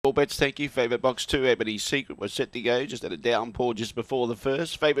All bets, thank you. Favourite box 2, Ebony Secret, was set to go. Just had a downpour just before the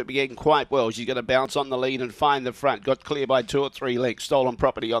first. Favourite began quite well. She's going to bounce on the lead and find the front. Got clear by 2 or 3 lengths. Stolen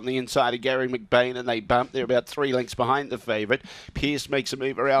Property on the inside of Gary McBain, and they bump. They're about 3 lengths behind the favourite. Pierce makes a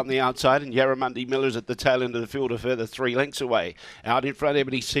move around the outside, and Yarramundi Miller's at the tail end of the field a further 3 lengths away. Out in front,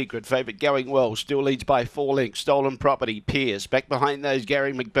 Ebony Secret. Favourite going well. Still leads by 4 lengths. Stolen Property. Pierce. Back behind those,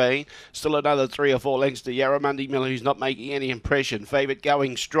 Gary McBain. Still another 3 or 4 lengths to Yarramundi Miller, who's not making any impression. Favourite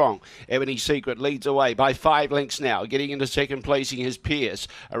going strong. Ebony Secret leads away by 5 lengths now. Getting into second placing is Pierce.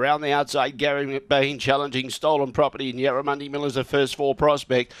 Around the outside, Gary McBain challenging Stolen Property, and Yarramundi Miller's the first 4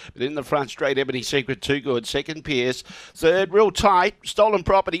 prospect. But in the front straight, Ebony Secret too good. Second, Pierce. Third, real tight, Stolen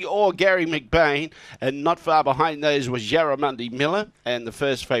Property or Gary McBain. And not far behind those was Yarramundi Miller. And the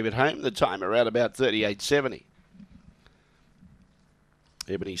first favourite home, the time around about 38.70.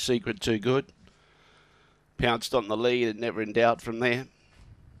 Ebony Secret too good. Pounced on the lead and never in doubt from there.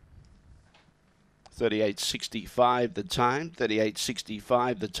 38.65 the time.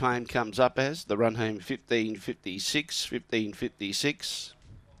 38.65 the time comes up as. The run home 15.56. 15.56.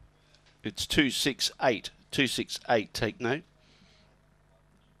 It's 2.68. 2.68, take note.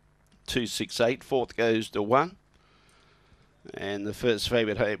 2.68. Fourth goes to 1. And the first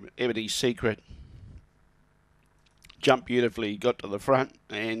favourite home, Ebony Secret, jumped beautifully, got to the front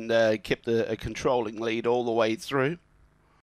and kept a controlling lead all the way through.